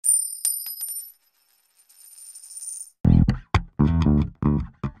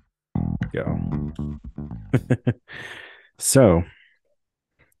Go. So,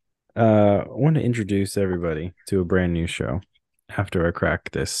 I want to introduce everybody to a brand new show after I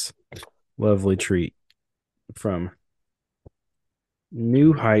crack this lovely treat from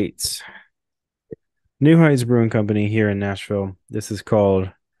New Heights, New Heights Brewing Company here in Nashville. This is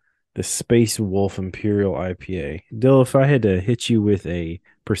called the Space Wolf Imperial IPA. Dill, if I had to hit you with a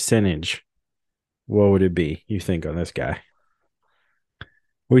percentage, what would it be, you think, on this guy?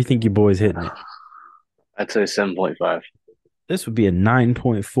 What do you think you boys hitting it? I'd say 7.5. This would be a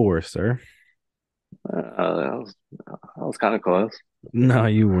 9.4, sir. That was kind of close. No,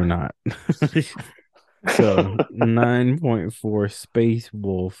 you were not. So 9.4 Space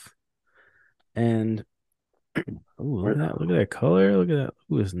Wolf. And look at that. Look at that color. Look at that.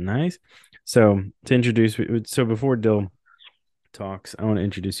 Ooh, it's nice. So to introduce, so before Dill talks, I want to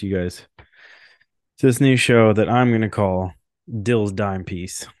introduce you guys to this new show that I'm going to call Dill's Dime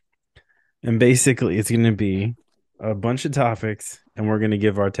Piece. And basically, it's going to be a bunch of topics, and we're going to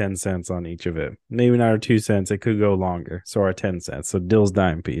give our 10 cents on each of it. Maybe not our 2 cents. It could go longer. So our 10 cents. So Dill's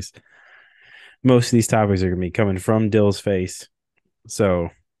Dime Piece. Most of these topics are going to be coming from Dill's face. So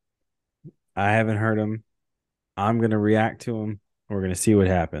I haven't heard them. I'm going to react to them. We're going to see what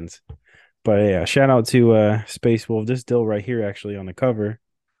happens. But yeah, shout out to Space Wolf. This Dill right here actually on the cover.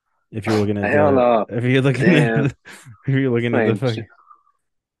 If you're looking at Hell the no. if you're looking at Damn. the, if you're looking at the Man, fucking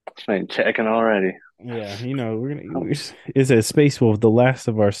man checking already. yeah, we're Um, gonna it's a Space Wolf. The last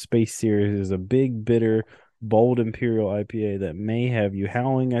of our space series is a big, bitter, bold Imperial IPA that may have you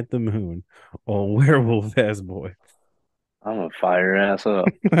howling at the moon on Werewolf Ass Boy. I'm gonna fire your ass up.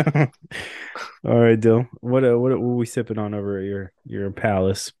 All right, Dill. What are we sipping on over at your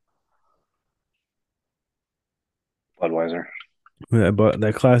palace? Budweiser.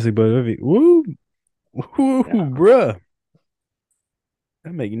 That classic Bud Heavy. Woo, woo, Yeah. bruh.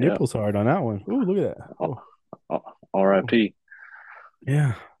 That make Yep. nipples hard on that one. Ooh, look at that. Oh, Oh, oh, oh. R.I.P.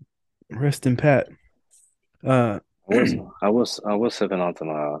 Yeah. Rest in Pat. Uh, I was sipping on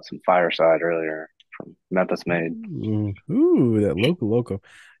some Fireside earlier from Memphis Made. that local.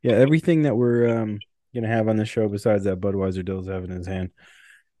 Yeah, everything that we're gonna have on the show besides that Budweiser Dill's having in his hand,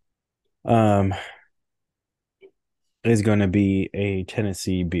 um, is gonna be a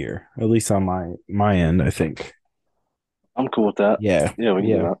Tennessee beer. At least on my end, I think. I'm cool with that. Yeah, Yeah, we can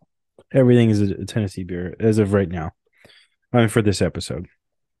do yeah. that. Everything is a Tennessee beer as of right now. I mean, for this episode.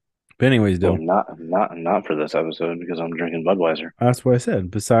 But anyways, Well, Dill, not for this episode because I'm drinking Budweiser. that's what I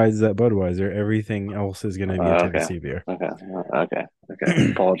said. Besides that Budweiser, everything else is gonna be a Okay, Tennessee beer. okay,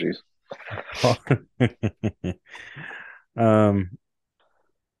 okay. Apologies. um,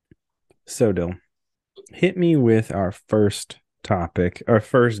 so Dill, hit me with our first topic, our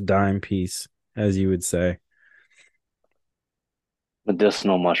first dime piece, as you would say.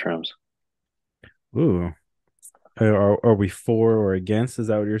 Medicinal mushrooms. Ooh, are we for or against? Is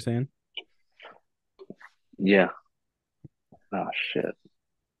that what you're saying? Yeah. Oh shit.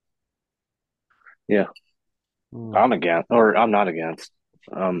 Yeah. Hmm. I'm against, or I'm not against.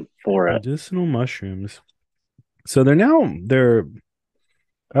 For it. Medicinal mushrooms. So they're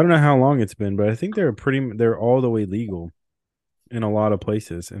I don't know how long it's been, but I think they're all the way legal in a lot of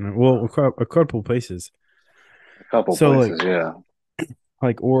places, and well, a couple places. A couple So places, yeah.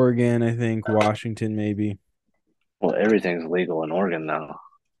 like Oregon, I think Washington, maybe. Well, everything's legal in Oregon now.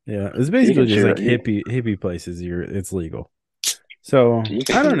 Yeah, it's You basically can just shoot like it. hippie places. It's legal. So You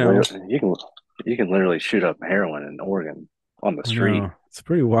I don't can know. literally, you can literally shoot up heroin in Oregon on the I street. know it's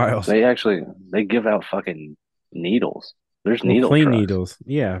pretty wild. They give out fucking needles. There's Well, needle clean trucks. needles,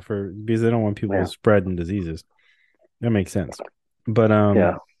 yeah, for because they don't want people Yeah, spreading diseases. That makes sense. But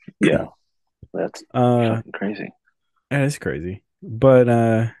yeah, yeah. That's uh, fucking crazy. that is crazy. But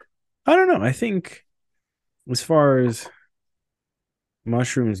I don't know. I think as far as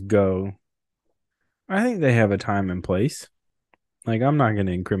mushrooms go, I think they have a time and place. Like I'm not going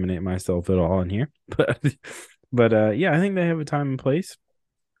to incriminate myself at all in here, but yeah, I think they have a time and place,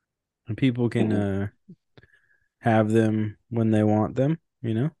 and people can Hmm. have them when they want them.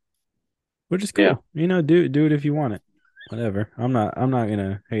 Which is Yeah, cool. Do it if you want it. Whatever. I'm not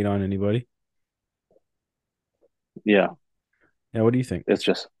gonna hate on anybody. yeah. Yeah, what do you think? It's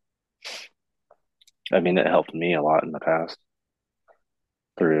just, I mean, it helped me a lot in the past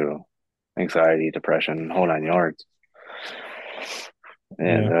through anxiety, depression, whole nine yards.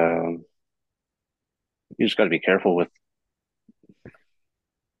 And Yeah. you just got to be careful with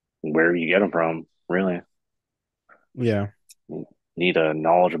where you get them from, really. Yeah. You need a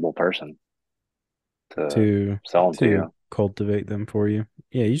knowledgeable person to To sell them to to you. cultivate them for you.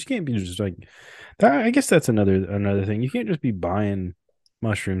 Yeah, you just can't be just like that. I guess that's another thing. You can't just be buying.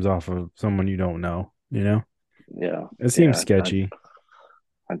 mushrooms off of someone you don't know, you know? Yeah, It seems yeah. I sketchy.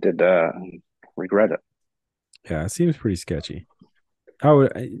 I did that and regret it. Yeah, it seems pretty sketchy. So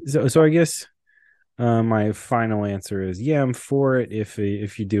I guess my final answer is yeah, I'm for it if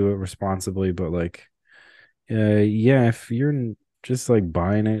you do it responsibly, but like yeah, if you're just like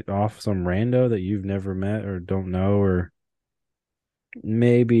buying it off some rando that you've never met or don't know, or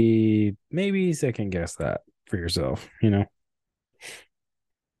maybe second guess that for yourself, you know.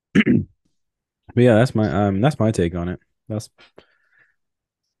 But yeah, that's my take on it. That's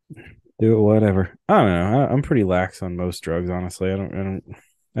do it whatever. I don't know. I'm pretty lax on most drugs, honestly. I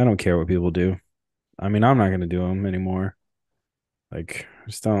don't care what people do. I mean, I'm not gonna do them anymore. Like,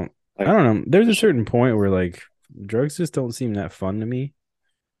 just don't. I Like, don't know. There's a sh- certain point where like drugs just don't seem that fun to me.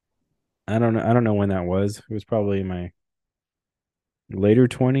 I don't know. I don't know when that was. It was probably in my later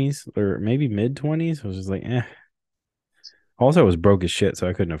 20s or maybe mid 20s. I was just like, eh. Also, I was broke as shit, so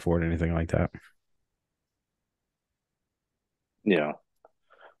I couldn't afford anything like that. yeah,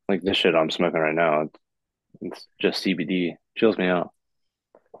 like this shit I'm smoking right now. It's just CBD. Chills me out.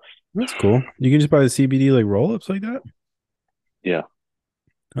 That's cool. You can just buy the CBD like roll ups like that. Yeah,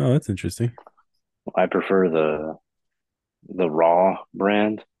 Oh, that's interesting. I prefer the raw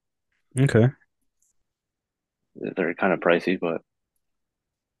brand. Okay. They're kind of pricey, but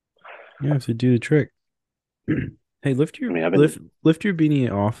You have to do the trick. Hey, I mean, I've been lift your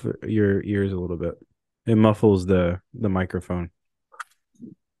beanie off your ears a little bit. It muffles the microphone.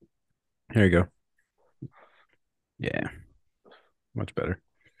 There you go. Yeah, much better.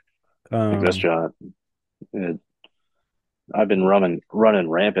 like this Um, job. It, I've been running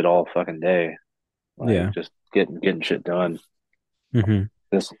rampant all fucking day, like yeah. just getting shit done. Mm-hmm.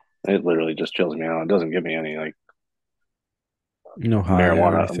 This it literally just chills me out. It doesn't give me any like No high or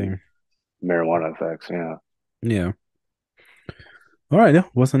marijuana anything. marijuana effects. Yeah. Yeah. All right. Yeah.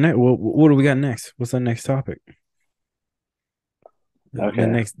 What's the next? What do we got next? What's the next topic? Okay. That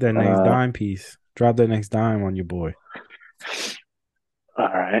next Uh, dime piece. Drop that next dime on your boy. all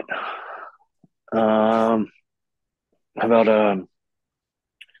right. How about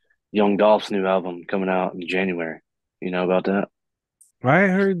Young Dolph's new album coming out in January? You know about that? I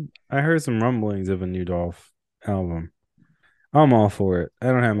heard some rumblings of a new Dolph album. I'm all for it. I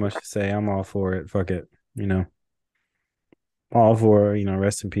don't have much to say. I'm all for it. Fuck it. You know, all for,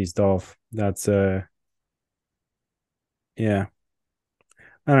 rest in peace, Dolph. That's yeah.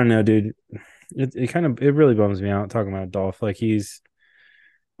 I don't know, dude. It really bums me out talking about Dolph. Like he's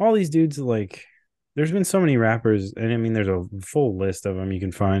all these dudes like there's been so many rappers, and I mean there's a full list of them you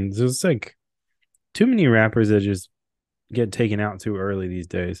can find. There's like too many rappers that just get taken out too early these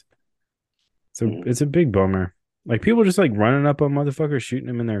days. So Mhm. it's a big bummer. Like people just like running up on motherfuckers, shooting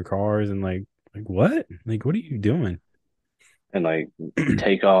them in their cars, and like what? Like what are you doing? And like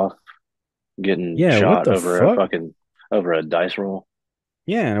Takeoff getting Yeah, what shot the over a fuck? fucking over a dice roll.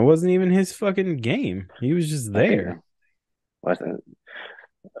 Yeah, and it wasn't even his fucking game. He was just I think there. I think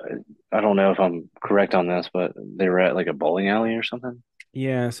I don't know if I'm correct on this, but they were at like a bowling alley or something.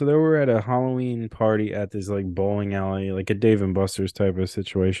 Yeah, so they were at a Halloween party at this like bowling alley, like a Dave and Buster's type of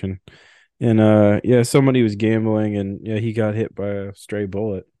situation. And yeah, somebody was gambling and yeah, he got hit by a stray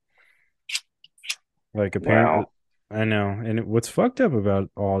bullet. Like apparently Wow. I know. And what's fucked up about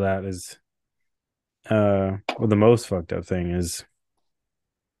all that is well the most fucked up thing is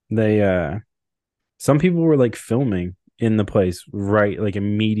they some people were like filming in the place right like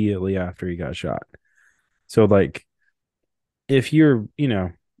immediately after he got shot. So like if you're,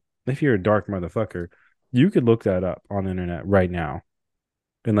 if you're a dark motherfucker, you could look that up on the internet right now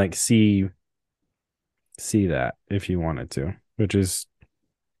and like see that if you wanted to, which is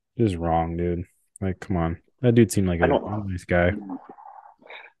just wrong, dude. Like, come on. That dude seemed like I a don't nice guy.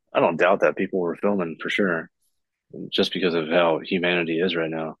 I don't doubt that people were filming for sure, just because of how humanity is right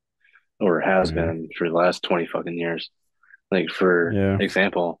now, or has Yeah. been for the last 20 fucking years. Like for Yeah.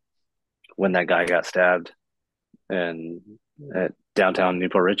 example, when that guy got stabbed and at downtown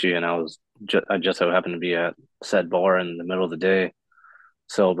Newport Richie, and I just so happened to be at said bar in the middle of the day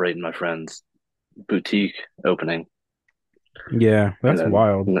celebrating my friend's boutique opening, Yeah. and That's then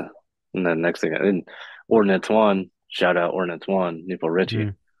wild. and then next thing, and Ordinance One, shout out Ordinance One, Newport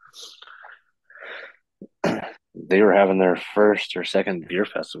Richie. Mm. They were having their first or second beer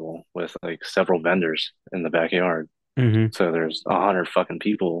festival with like several vendors in the backyard. Mm-hmm. So there's 100 fucking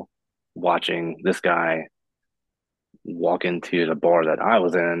people watching this guy walk into the bar that I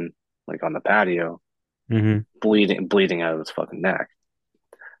was in, like on the patio, Mm-hmm. bleeding out of his fucking neck.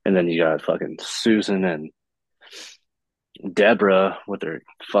 And then you got fucking Susan and Deborah with their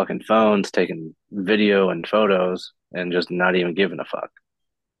fucking phones taking video and photos and just not even giving a fuck.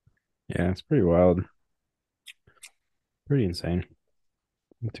 Yeah, it's pretty wild. Pretty insane,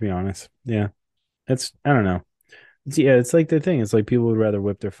 to be honest. Yeah. I don't know. Yeah, it's like the thing. It's like people would rather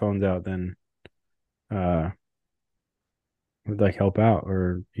whip their phones out than uh would like help out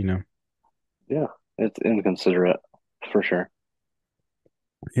or Yeah, it's inconsiderate for sure.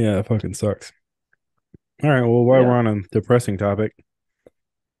 Yeah, it fucking sucks. All right, well, while we're Yeah. on a depressing topic,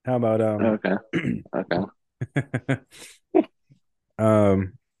 how about Okay. Okay.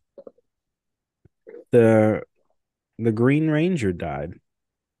 um the the Green Ranger died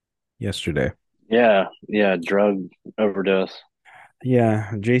yesterday. Yeah. Yeah. Drug overdose.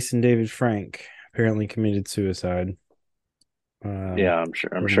 Yeah, Jason David Frank apparently committed suicide. Yeah. Um I'm sure.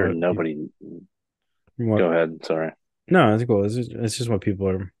 I'm from sure what nobody. from what Go ahead. Sorry. no, it's cool. It's just what people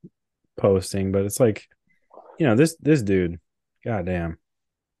are posting, but it's like, this dude, goddamn.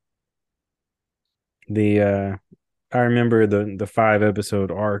 The I remember the 5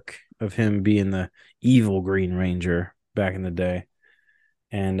 episode arc of him being the evil Green Ranger back in the day.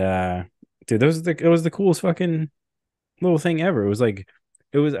 And dude, it was the coolest fucking little thing ever. It was like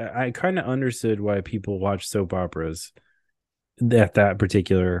I kind of understood why people watch soap operas at that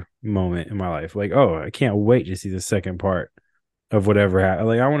particular moment in my life. Like, oh, I can't wait to see the second part of whatever happened.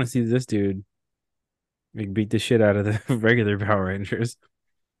 Like, I want to see this dude like beat the shit out of the regular Power Rangers.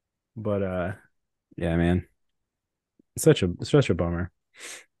 But yeah, man. Such a bummer.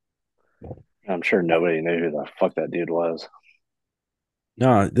 I'm sure nobody knew who the fuck that dude was.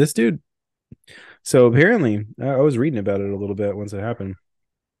 No, this dude. So apparently, I was reading about it a little bit once it happened.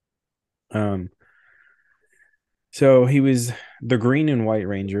 Um, so he was the Green and White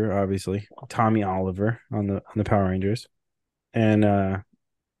Ranger, obviously Tommy Oliver on the Power Rangers, and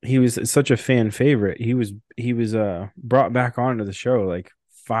he was such a fan favorite. He was brought back onto the show like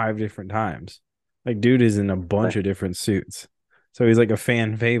 5 different times. Like, dude is in a bunch Really? of different suits, so he's like a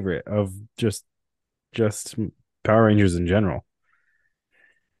fan favorite of just Power Rangers in general. Right.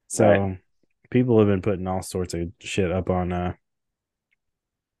 So people have been putting all sorts of shit up on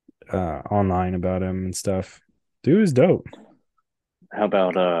online about him and stuff. Dude is dope. How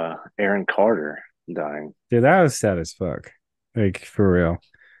about Aaron Carter dying? Dude, that was sad as fuck. Like, for real.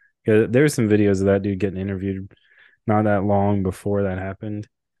 Yeah, there's some videos of that dude getting interviewed not that long before that happened.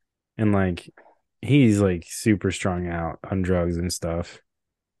 And like he's like super strung out on drugs and stuff.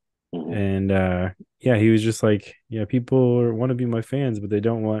 Hmm. And yeah, he was just like, yeah, people want to be my fans, but they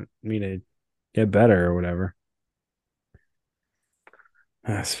don't want me to get better or whatever.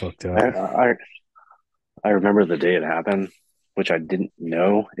 That's fucked I, up. I I remember the day it happened, which I didn't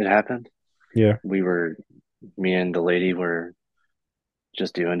know it happened. Yeah. We were Me and the lady were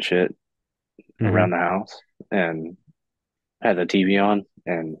just doing shit Hmm. around the house and had the TV on,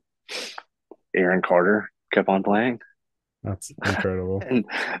 and Aaron Carter kept on playing. That's incredible. And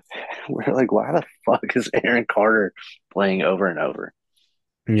we're like, why the fuck is Aaron Carter playing over and over?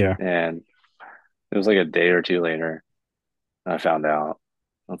 Yeah. And it was like a day or two later, I found out.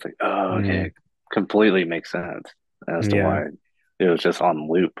 I was like, oh, okay, Mm, it completely makes sense as to yeah. why it was just on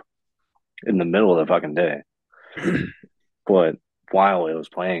loop in the middle of the fucking day. But while it was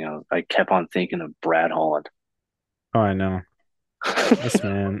playing, I kept on thinking of Brad Holland. Oh, I know. This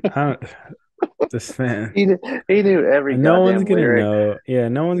man, this man. he, knew, he knew every No one's goddamn gonna lyric. know. Yeah,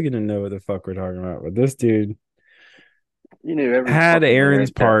 no one's gonna know what the fuck we're talking about. But this dude He knew every had fucking Aaron's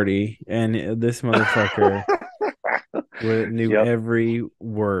lyric that. party, and this motherfucker knew Yep. every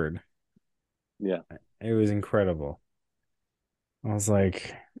word. Yeah. It was incredible. I was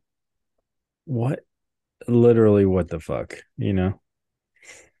like, what? Literally, what the fuck?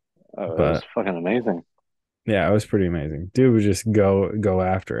 Oh, it was But fucking amazing. yeah, it was pretty amazing. Dude would just go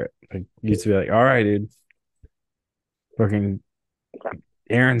after it. Like, used to be like, all right, dude, fucking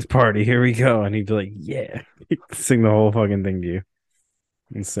Aaron's party, here we go. And he'd be like, yeah, sing the whole fucking thing to you.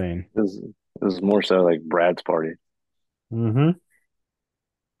 Insane. It was more so like Brad's party. Mm-hmm.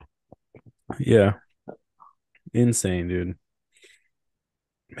 Yeah. Insane, dude.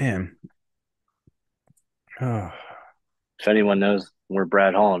 Man. Oh, If anyone knows where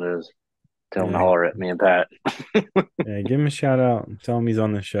Brad Holland is, tell him to yeah. holler at me and Pat. Yeah. Give him a shout out. Tell him he's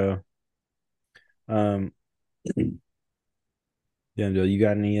on the show. Um, yeah, Joe, you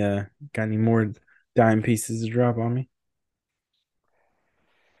got any more dime pieces to drop on me?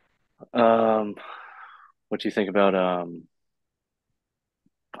 um, what do you think about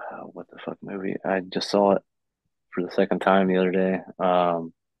what the fuck movie? I just saw it for the second time the other day.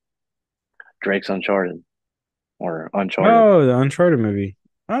 Drake's Uncharted or Uncharted. Oh, the Uncharted movie.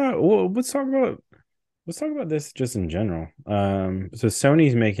 Well, let's talk about this just in general. So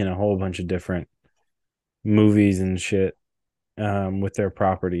Sony's making a whole bunch of different movies and shit. with their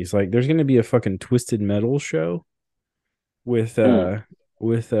properties. Like there's gonna be a fucking Twisted Metal show with Mm,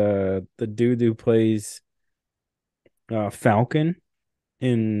 the dude who plays Falcon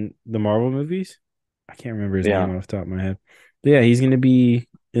in the Marvel movies. I can't remember his name yeah, off the top of my head. But yeah, he's gonna be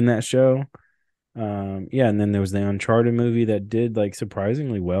in that show. Yeah, and then there was the Uncharted movie that did like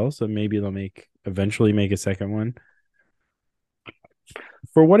surprisingly well, so maybe they'll make eventually make a second one.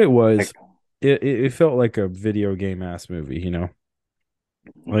 For what it like, was, it felt like a video game ass movie, you know.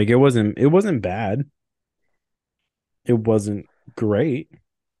 Like it wasn't bad. It wasn't great,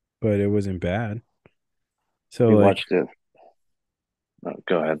 but it wasn't bad. So we like watched it.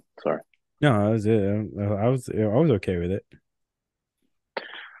 Go ahead. Sorry. no, that was it. I was okay with it.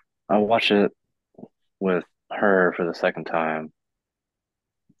 I watched it with her for the second time,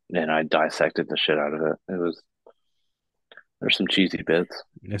 and I dissected the shit out of it. There's some cheesy bits.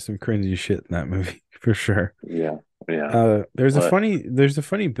 There's some cringy shit in that movie for sure. Yeah, yeah, but There's a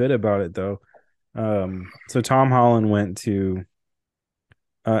funny bit about it though. So Tom Holland went to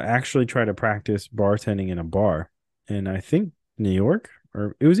actually try to practice bartending in a bar in I think New York,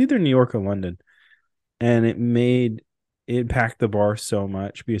 or it was either New York or London, and it packed the bar so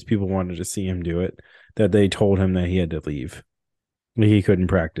much because people wanted to see him do it that they told him that he had to leave. He couldn't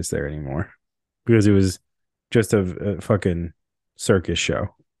practice there anymore because it was just a fucking circus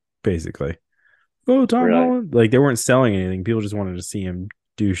show, basically. Oh, Tom really, Holland! Like they weren't selling anything; people just wanted to see him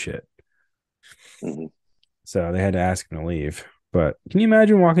do shit. hmm So they had to ask him to leave. But can you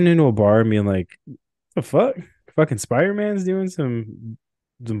imagine walking into a bar and being like, "The fuck, fucking Spider Man's doing some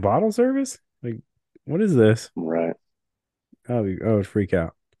bottle service? Like, what is this?" right. I would freak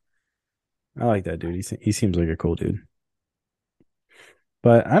out. I like that dude. He seems like a cool dude.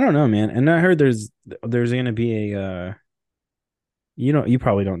 But I don't know, man. And I heard there's gonna be a you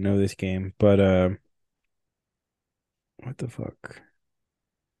probably don't know this game, but what the fuck?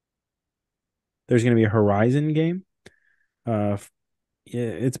 There's gonna be a Horizon game. Yeah,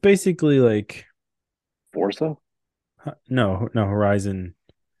 it's basically like Forza. no Horizon.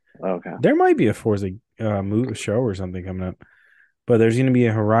 Okay, There might be a Forza show or something coming up, but there's gonna be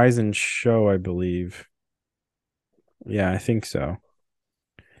a Horizon show, I believe. Yeah, I think so.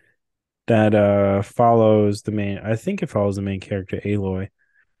 That follows the main. I think it follows the main character Aloy.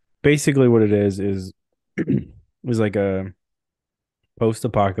 Basically, what it is is like a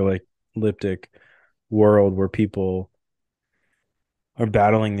post-apocalyptic world where people are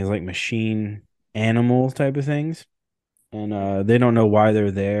battling these like machine animal type of things, and they don't know why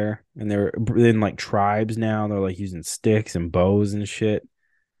they're there, and they're in like tribes now. They're like using sticks and bows and shit,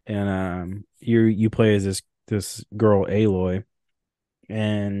 and you play as this girl Aloy,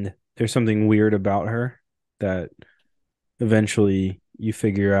 and there's something weird about her that eventually you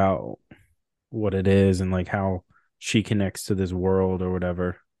figure out what it is and like how she connects to this world or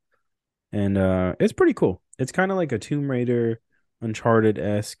whatever. And it's pretty cool. It's kind of like a Tomb Raider,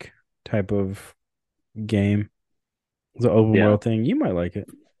 Uncharted-esque type of game. It's an open yeah. world thing. You might like it.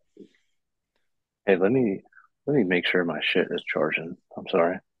 Hey, let me make sure my shit is charging. I'm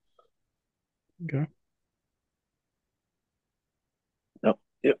sorry. Okay. Nope.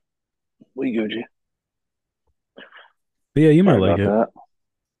 Yep. We Gucci. But yeah, you might Sorry like about it.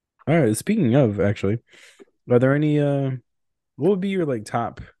 that. All right. Speaking of, actually, are there any what would be your like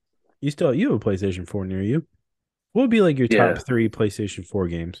top you have a PlayStation 4 near you? What would be like your top Yeah. three PlayStation 4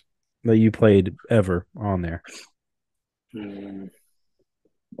 games that you played ever on there? Mm,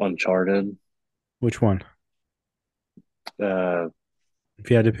 Uncharted. Which one? Uh, If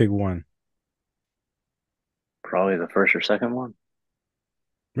you had to pick one. Probably the first or second one.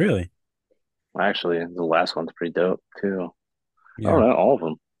 Really? Actually, the last one's pretty dope too. I don't Yeah. know all of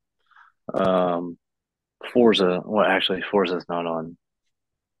them. Um, Forza. Well, actually, Forza's not on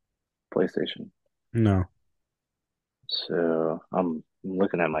PlayStation. No. So I'm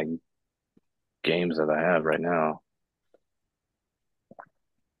looking at my games that I have right now.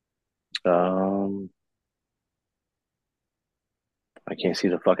 Um, I can't see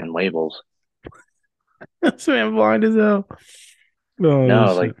the fucking labels. That's why I'm blind as hell. Oh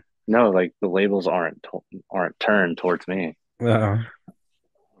No, like shit. no, like the labels aren't turned towards me. Uh,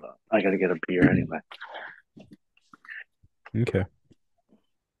 I gotta get a beer anyway. okay.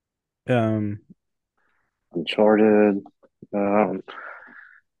 Um. Uncharted, um,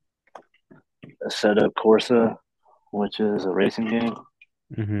 Assetto Corsa, which is a racing game,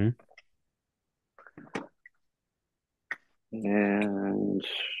 Hmm. and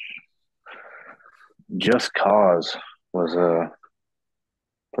Just Cause was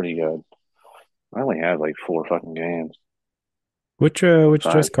pretty good. I only have like four fucking games. Which Five.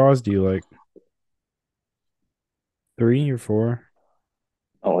 Just Cause do you like? 3 or 4?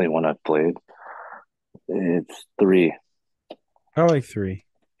 Only one I've played. It's three. I like 3.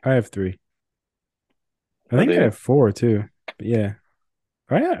 I have 3. I Oh, think I dude, have 4 too. But yeah.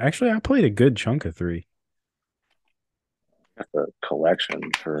 I played a good chunk of 3. that's a collection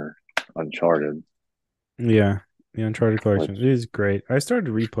for Uncharted, Yeah. The Uncharted collection. It which is great. I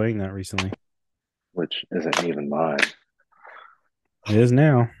started replaying that recently. which isn't even mine. It is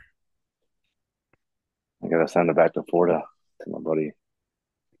now. I gotta send it back to Florida to my buddy.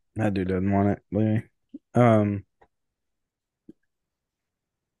 That dude doesn't want it. Um,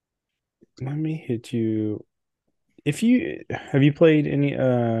 let me hit you. If you have you played any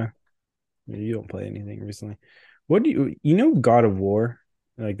you don't play anything recently. What do you know God of War?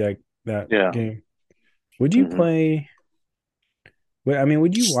 Like that Yeah. game. Would you hmm play I mean,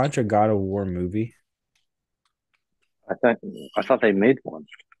 would you watch a God of War movie? I think I thought they made one.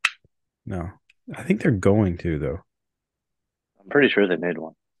 No. I think they're going to though. I'm pretty sure they made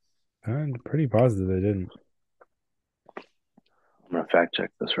one. I'm pretty positive they didn't. I'm gonna fact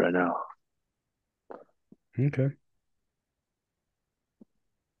check this right now. Okay.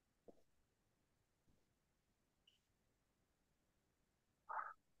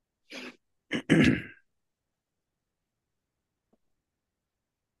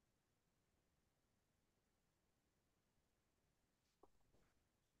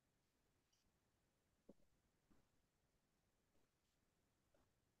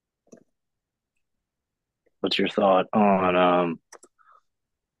 What's your thought on um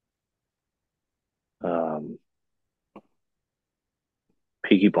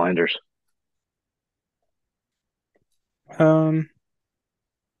Peaky Blinders? Um,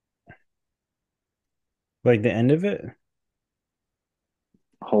 like the end of it?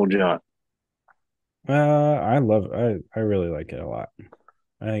 Hold you on. I really like it a lot.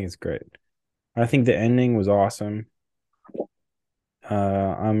 I think it's great. I think the ending was awesome.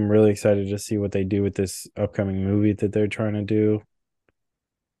 I'm really excited to see what they do with this upcoming movie that they're trying to do.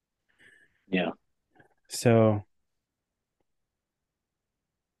 Yeah. So,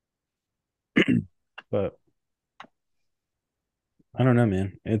 but I don't know,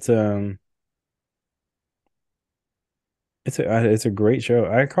 man. It's a great show.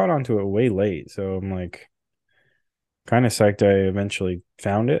 I caught onto it way late, so I'm like kind of psyched I eventually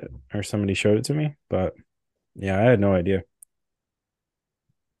found it or somebody showed it to me. But yeah, I had no idea.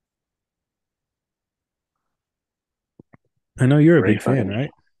 I know you're a Great big fan, fucking.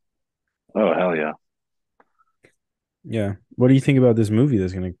 right? Oh hell yeah. Yeah. What do you think about this movie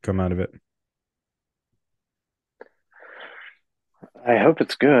that's going to come out of it? I hope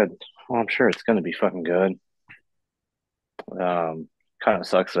it's good. Well, I'm sure it's gonna be fucking good. Kind of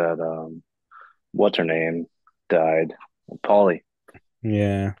sucks that what's her name died, Polly.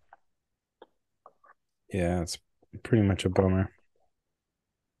 Yeah. Yeah, it's pretty much a bummer.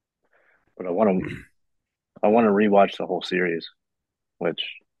 But I want to rewatch the whole series, which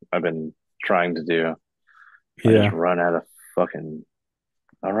I've been trying to do. I just Yeah. run out of fucking.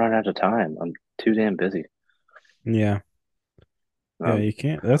 I run out of time. I'm too damn busy. Yeah. Yeah, Um, you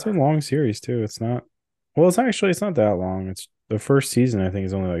can't. That's a long series too. It's not. Well, it's not that long. It's the first season I think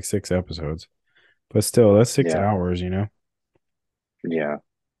is only like 6 episodes. But still, that's six yeah, hours, you know. yeah.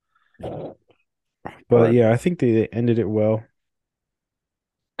 But But yeah, I think they ended it well.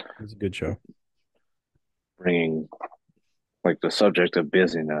 It was a good show. bringing like the subject of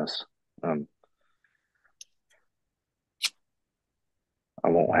busyness, um, I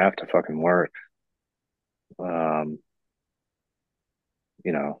won't have to fucking work. Um,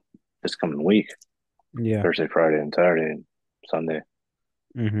 you know, this coming week, Yeah. Thursday, Friday, and Saturday, and Sunday,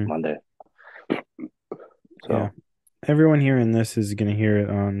 Hmm. Monday. Yeah. So Everyone hearing this is gonna hear it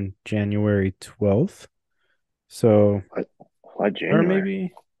on January 12th. So, why or January?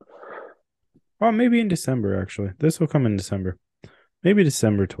 maybe, well, maybe in December actually. This will come in December. Maybe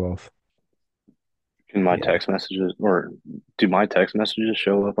December 12th. Can my Yeah. text messages or do my text messages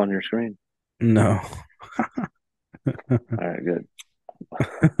show up on your screen? No. All right, good,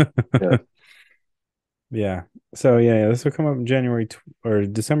 good. Yeah. So yeah, this will come up in or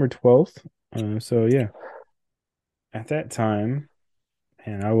December 12th. So yeah, at that time,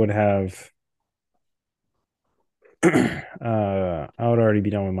 and I would have I would already be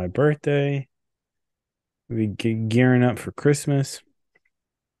done with my birthday. We'd be gearing up for Christmas.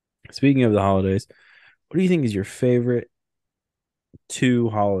 Speaking of the holidays, what do you think is your favorite two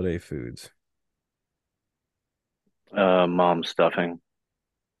holiday foods? Mom stuffing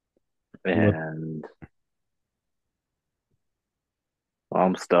What and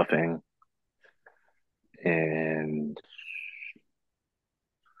mom stuffing and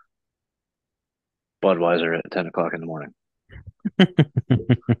Budweiser at 10 o'clock in the morning.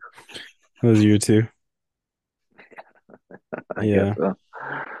 Those are your two. I guess Yeah, so.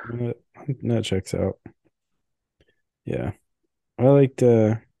 that, that checks out. Yeah, I liked.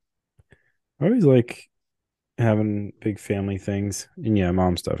 I always like having big family things, and yeah,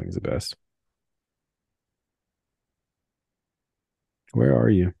 mom stuffing's the best. Where are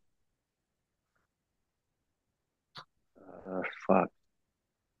you? Fuck.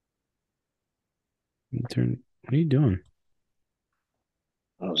 You turn. What are you doing?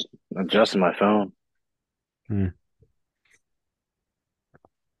 I was adjusting my phone. Hmm.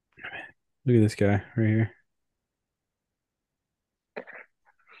 Look at this guy right here.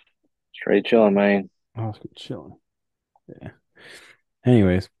 Straight chilling, man. Oh, chilling. Yeah.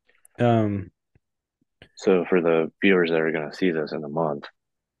 Anyways, um, So for the viewers that are going to see this in a month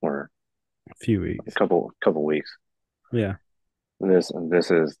or a few a weeks. couple weeks, Yeah. this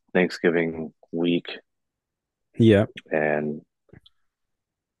is Thanksgiving week, Yep. and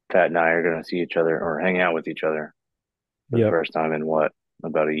Pat and I are going to see each other or hang out with each other for the Yep. first time in what,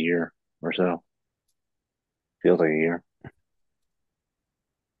 about a year or so. Feels like a year.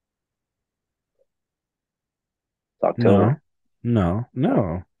 It's No. October. No. No,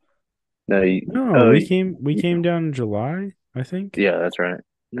 No. no. No. Oh, We came down in July, I think. yeah, that's right.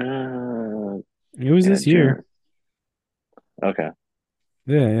 No, It was yeah, this year. June. Okay.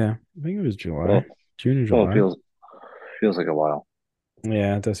 Yeah, yeah. I think it was July. Well, June or well, it July. feels like a while.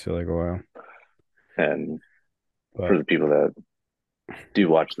 Yeah, it does feel like a while. And for But the people that do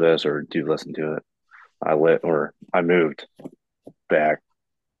watch this or do listen to it, I moved back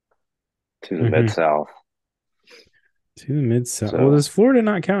to the mid mhm. south. To the mid south. Well, So does Florida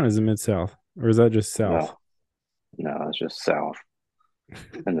not count as the mid south? Or is that just south? no, no, it's just south.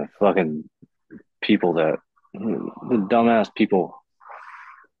 And the fucking people the dumbass people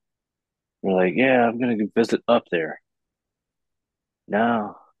were like, yeah, I'm gonna go visit up there.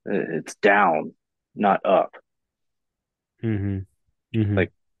 No, it's down, not up. Mm-hmm. Mm-hmm.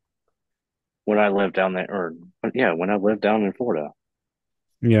 Like when I lived down there, or yeah, when I lived down in Florida,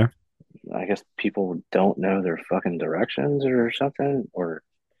 Yeah. I guess people don't know their fucking directions or something, or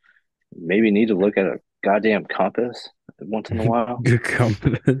maybe need to look at a goddamn compass once in a while. Good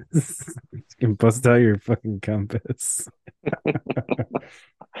compass. You can bust out your fucking compass.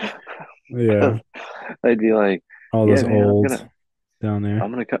 Yeah. Because they'd be like, All "Yeah, those man, olds down I'm there.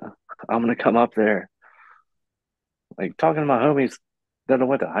 gonna, co- I'm gonna come up there." Like talking to my homies that I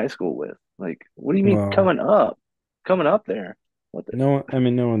went to high school with. Like, what do you mean Well, coming up? Coming up there? What the?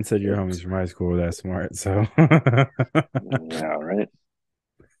 no one said your It's, homies from high school were that smart. So yeah, right.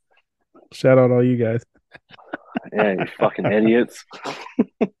 shout out all you guys. Yeah, you fucking idiots.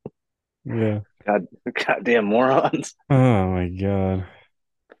 Yeah. God, goddamn morons. Oh my God.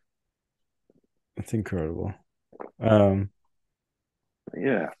 That's incredible. Um,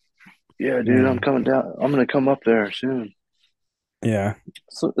 Yeah, yeah, dude. I'm man. coming down. I'm gonna come up there soon. Yeah.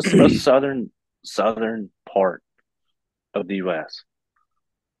 So it's the most southern part of the U.S.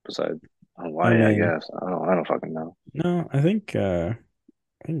 besides I Hawaii, I mean, guess. I don't fucking know. no, I think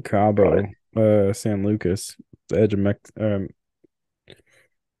Probably Cabo, San Lucas, the edge of Mex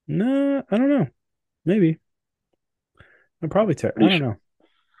no, I don't know. Maybe. I pretty don't sure. know.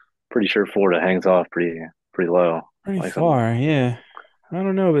 Pretty sure Florida hangs off pretty low, Pretty like some far, yeah. I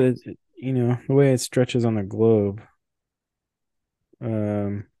don't know, but the way it stretches on the globe.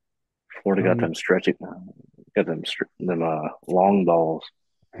 Um, Florida got um, them stretching, got them long balls.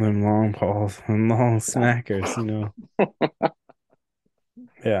 them long balls, them long smackers,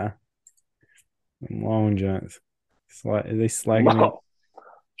 Yeah, them long joints. They slacking it. Long,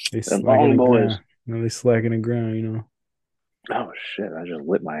 They them slacking long the boys. ground. They slacking the ground. Oh shit! I just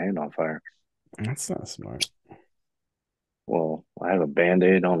lit my hand on fire. That's not smart. Well, I have a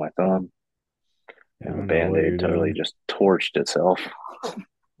band-aid on my thumb, Yeah, I and the don't know what you're band-aid totally doing. just torched itself.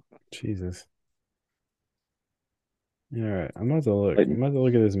 Jesus. Yeah, all right. I'm about to look. Like, I'm about to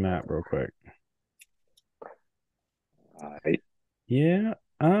look at this map real quick. I, Yeah.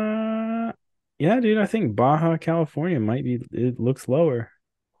 Yeah, dude, I think Baja California might be it looks lower.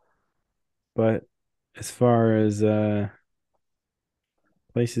 But as far as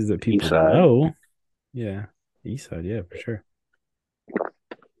places that east people side. know, yeah, east side, yeah, for sure.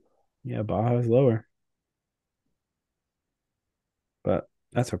 Yeah, Baja's lower, but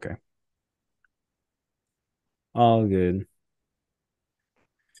that's okay. All good.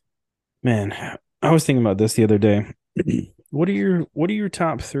 Man, I was thinking about this the other day. What are your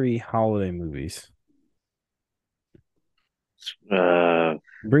top three holiday movies? Uh,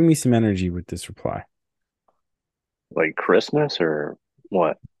 Bring me some energy with this reply. like Christmas or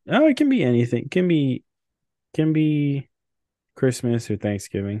what? Oh, it can be anything. Can be Christmas or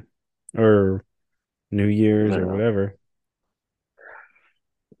Thanksgiving or New Year's or Uh, whatever.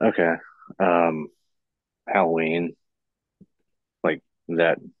 okay. Um, Halloween, like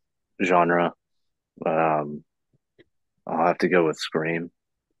that genre. Um, I'll have to go with Scream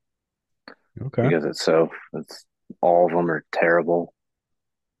Okay. because it's all of them are terrible.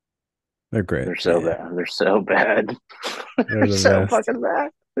 They're great. They're so Yeah. bad. They're so bad. They're They're the so best. fucking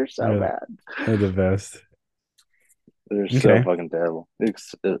bad. They're so They're, bad. they're the best. They're so Okay. fucking terrible.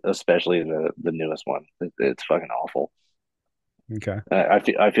 Especially the newest one. It's fucking awful. Okay.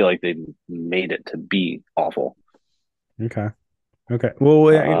 I feel like they made it to be awful. Okay. Okay. Well,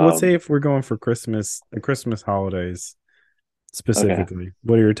 let's say Um, if we're going for Christmas, the Christmas holidays okay, specifically,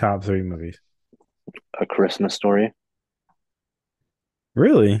 what are your top three movies? A Christmas Story.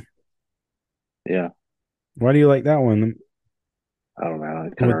 Really? Yeah, Why do you like that one? I don't know.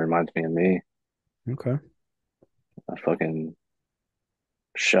 It kind of What? reminds me of me, Okay. a fucking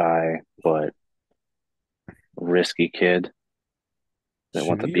shy but risky kid that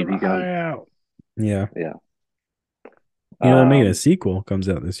wants a Shoot your BB gun. eye out. Yeah. Yeah. They're making a Um, sequel comes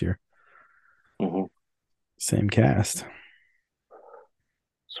out this year. mhm, Same cast.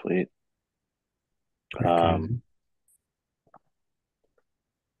 sweet. Pretty Um, crazy.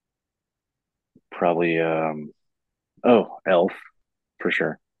 probably oh, Elf for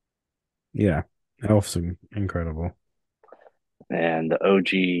sure, Yeah. Elf's incredible. and the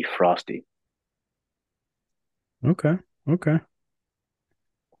OG Frosty. Okay. Okay.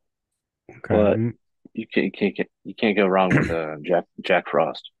 Okay. But you can't go wrong with Jack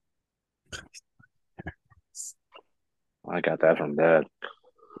Frost. I got that from Dad.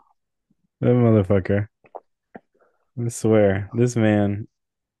 That motherfucker. I swear, this man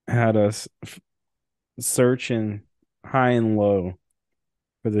had us searching high and low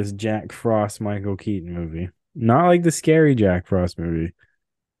for this Jack Frost Michael Keaton movie. Not like the scary Jack Frost movie.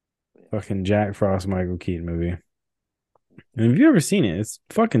 Fucking Jack Frost Michael Keaton movie. And have you ever seen it? It's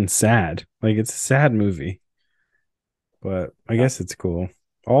fucking sad. Like it's a sad movie, but I Yeah. guess it's cool.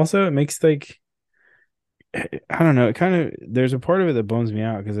 Also, it makes like I don't know, it kind of there's a part of it that bums me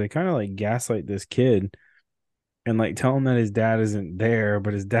out because they kind of like gaslight this kid and like tell him that his dad isn't there,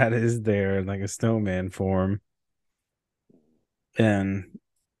 but his dad is there in like a snowman form. And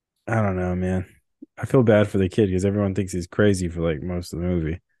I don't know, man. I feel bad for the kid because everyone thinks he's crazy for like most of the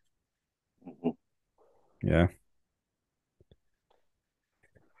movie. Mhm. Yeah.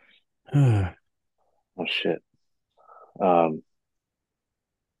 I Oh shit. Um,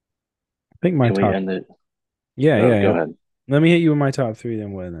 think my can we top. end it? Yeah, Oh, yeah, go yeah. ahead. Let me hit you with my top three,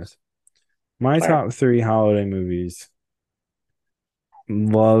 then win this. My All right. top three holiday movies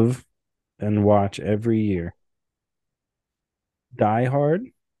love and watch every year. Die Hard.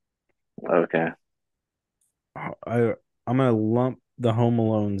 Okay. I'm gonna lump the Home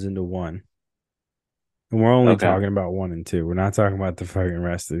Alones into one. And we're only Okay. talking about one and two. We're not talking about the fucking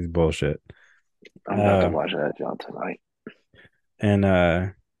rest of these bullshit. I'm about to Uh watch that John tonight. and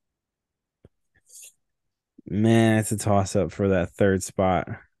man, it's a toss up for that third spot.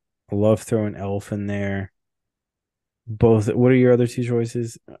 I love throwing Elf in there. Both. What are your other two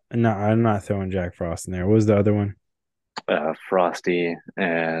choices? No, I'm not throwing Jack Frost in there. What was the other one? Frosty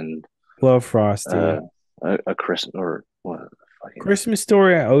and Love uh, Frosty. a Christmas or what? Fucking Christmas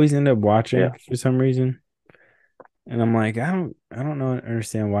Story. I always end up yeah. watching for some reason, and I'm like, I don't know,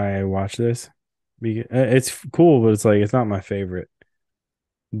 understand why I watch this. It's cool, but it's like it's not my favorite.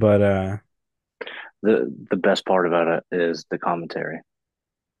 But The best part about it is the commentary.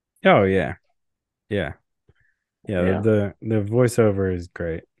 oh yeah, yeah, yeah. Yeah. The voiceover is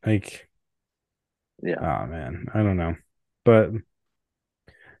great. Like, Yeah. oh man, I don't know, but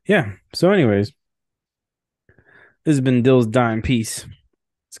yeah. So, anyways, this has been Dill's Dime Piece.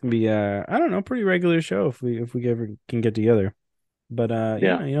 It's gonna be I don't know, pretty regular show if we ever can get together. But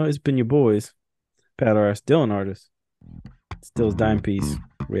Yeah. yeah, it's been your boys, Pat RS, Dylan Artist, Still's Dime Piece.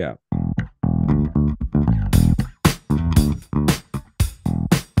 We out.